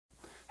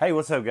Hey,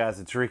 what's up guys?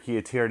 It's Ricky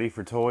at TRD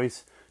for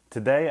Toys.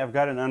 Today I've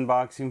got an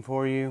unboxing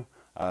for you.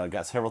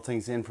 Got several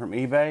things in from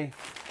eBay,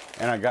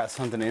 and I got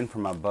something in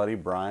from my buddy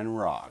Bryan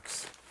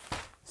Roxs.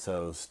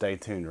 So stay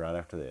tuned right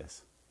after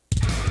this.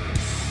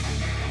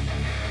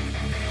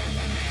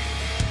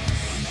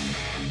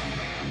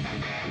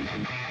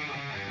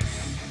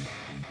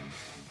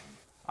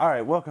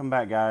 Alright, welcome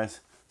back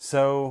guys.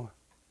 So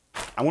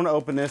I want to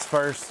open this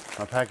first,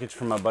 my package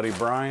from my buddy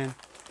Bryan.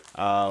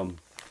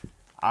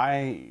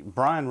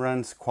 Bryan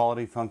runs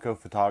Quality Funko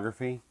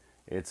Photography.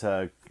 It's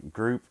a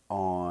group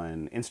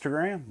on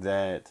Instagram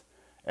that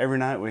every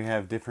night we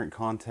have different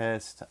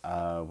contests.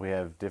 We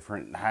have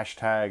different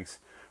hashtags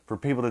for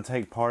people to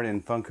take part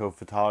in Funko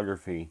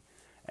photography.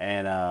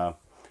 And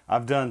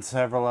I've done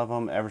several of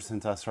them ever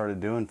since I started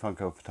doing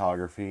Funko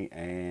photography,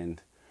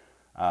 and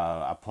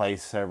I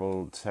placed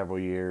several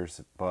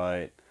years.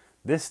 But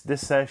this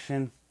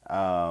session,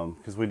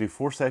 because we do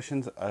 4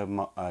 sessions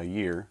a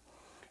year,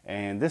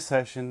 and this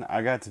session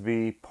I got to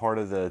be part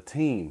of the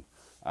team,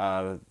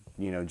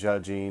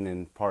 judging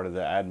and part of the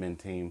admin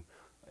team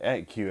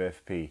at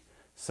QFP.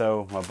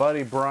 So my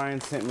buddy Bryan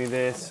sent me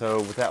this, so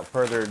without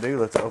further ado,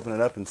 let's open it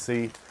up and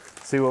see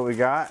what we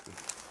got.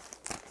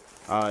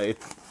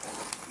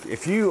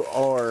 If you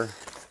are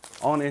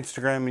on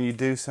Instagram and you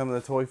do some of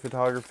the toy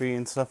photography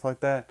and stuff like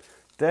that,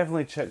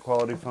 definitely check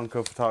Quality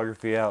Funko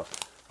Photography out.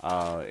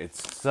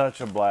 It's such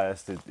a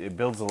blast. It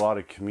builds a lot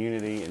of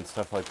community and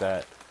stuff like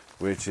that,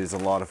 which is a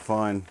lot of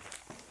fun.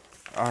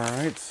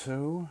 Alright,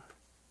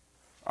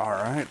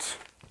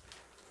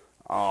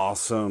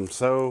 awesome.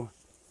 So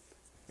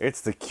it's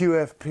the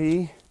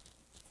QFP.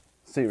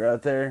 See right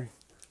there?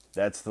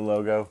 That's the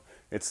logo.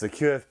 It's the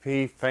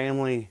QFP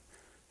family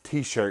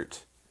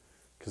t-shirt,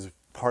 because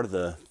part of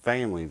the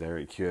family there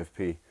at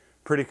QFP.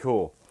 Pretty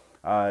cool.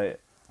 I've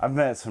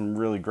met some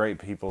really great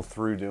people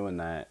through doing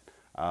that.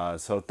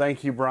 So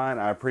thank you, Bryan.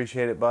 I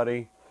appreciate it,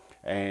 buddy.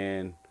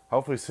 And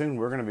hopefully soon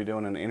we're going to be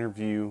doing an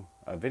interview,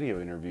 a video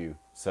interview.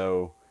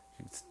 So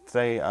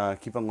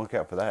keep on the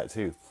lookout for that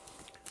too.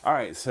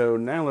 Alright, so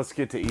now let's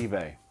get to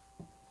eBay.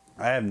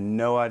 I have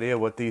no idea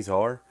what these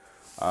are.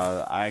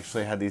 I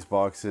actually had these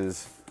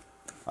boxes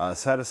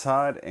set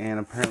aside, and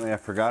apparently I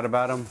forgot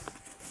about them.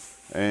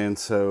 And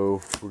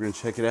so we're going to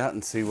check it out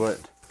and see what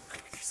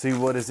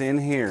is in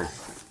here.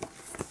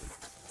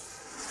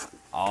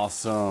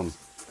 Awesome.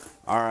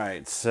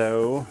 Alright,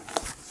 so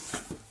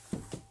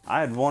I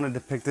had wanted to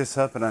pick this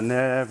up and I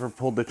never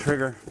pulled the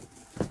trigger.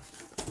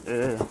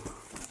 Ugh.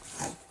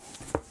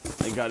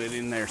 They got it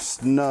in there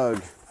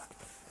snug.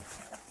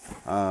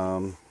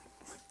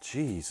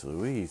 Jeez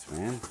Louise,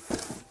 man.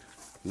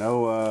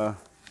 No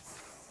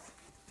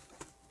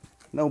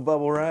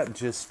bubble wrap,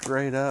 just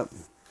straight up.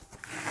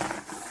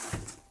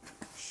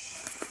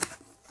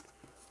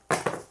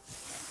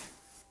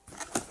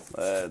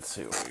 Let's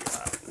see what we got.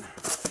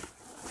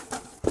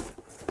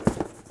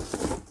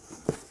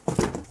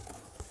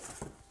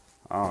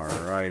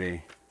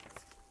 Alrighty.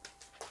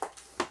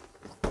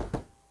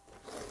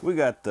 We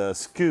got the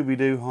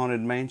Scooby-Doo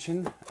Haunted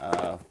Mansion,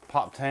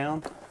 Pop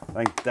Town.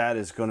 I think that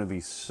is going to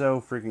be so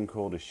freaking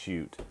cool to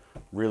shoot.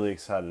 Really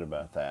excited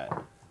about that.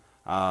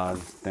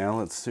 Now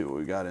let's see what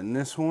we got in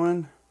this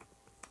one.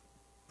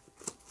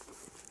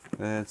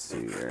 Let's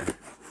see here.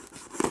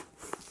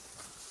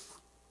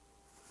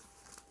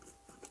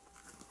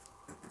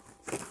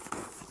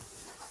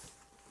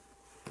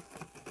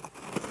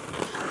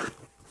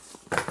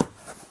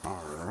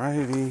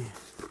 Alrighty.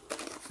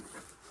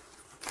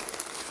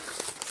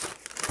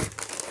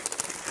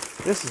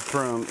 This is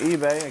from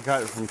eBay. I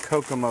got it from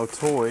Kokomo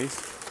Toys.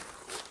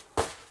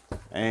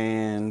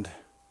 And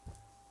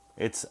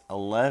it's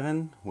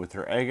 11 with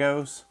her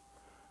Egos.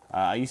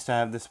 I used to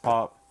have this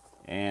pop,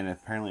 and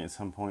apparently at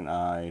some point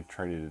I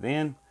traded it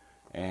in.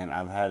 And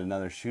I've had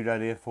another shoot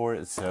idea for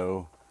it,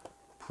 so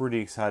pretty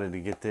excited to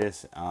get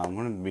this. I'm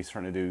going to be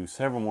starting to do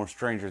several more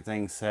Stranger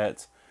Things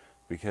sets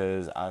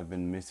because I've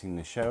been missing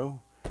the show.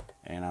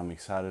 And I'm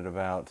excited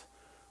about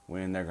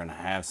when they're going to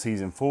have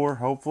season 4,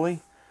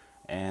 hopefully.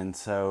 And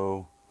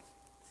so,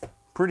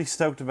 pretty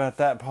stoked about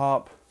that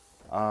pop.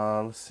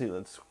 Let's see,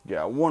 let's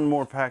get one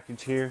more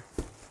package here.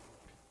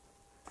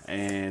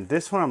 And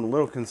this one I'm a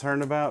little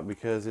concerned about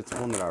because it's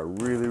one that I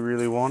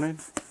really wanted.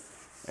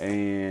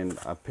 And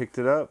I picked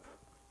it up.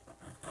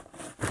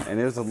 And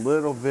it was a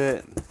little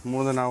bit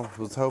more than I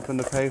was hoping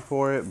to pay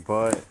for it.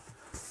 But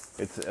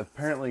it's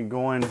apparently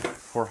going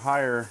for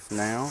higher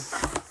now.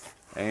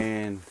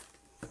 And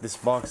this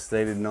box,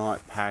 they did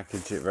not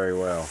package it very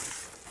well.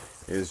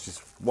 It was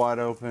just wide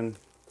open,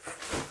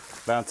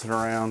 bouncing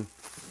around,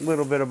 a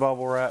little bit of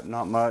bubble wrap,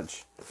 not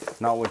much,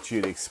 not what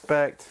you'd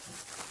expect.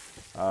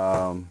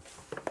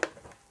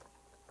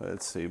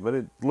 Let's see, but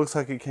it looks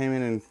like it came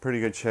in pretty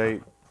good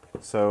shape,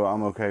 so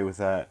I'm okay with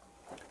that.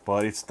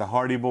 But it's the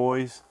Hardy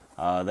Boys.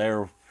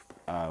 They're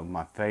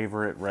my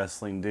favorite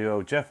wrestling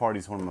duo. Jeff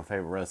Hardy's one of my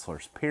favorite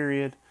wrestlers,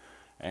 period.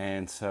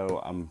 And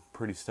so I'm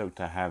pretty stoked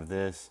to have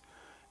this.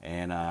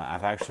 And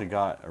I've actually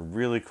got a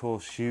really cool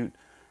shoot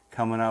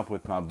coming up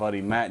with my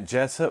buddy Matt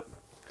Jessup.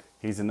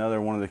 He's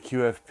another one of the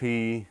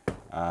QFP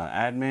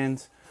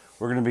admins.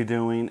 We're going to be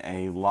doing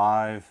a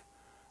live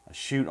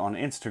shoot on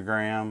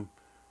Instagram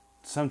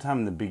sometime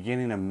in the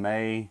beginning of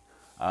May,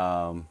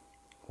 where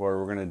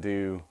we're going to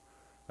do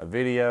a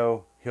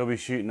video. He'll be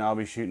shooting, I'll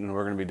be shooting, and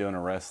we're going to be doing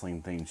a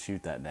wrestling themed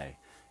shoot that day.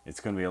 It's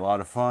going to be a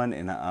lot of fun,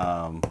 and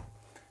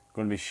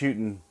going to be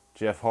shooting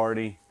Jeff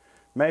Hardy,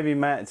 maybe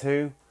Matt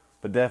too,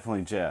 but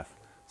definitely Jeff.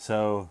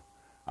 So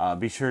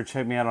be sure to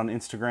check me out on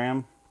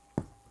Instagram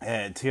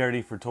at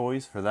TRD for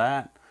Toys for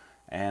that,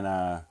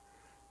 and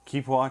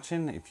keep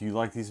watching. If you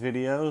like these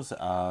videos,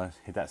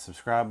 hit that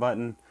subscribe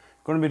button.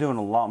 Going to be doing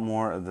a lot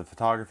more of the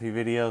photography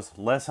videos,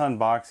 less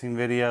unboxing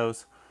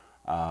videos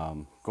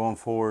going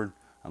forward,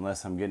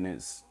 unless I'm getting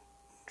it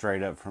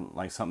straight up from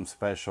like something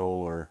special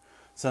or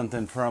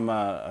something from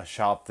a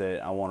shop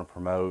that I want to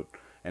promote,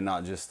 and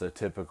not just the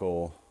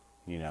typical,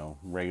 you know,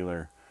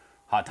 regular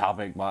Hot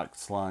Topic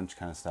box lunch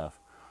kind of stuff.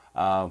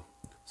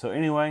 So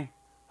anyway,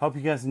 hope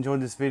you guys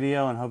enjoyed this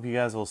video, and hope you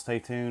guys will stay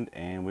tuned,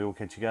 and we will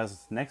catch you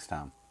guys next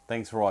time.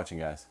 Thanks for watching,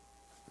 guys.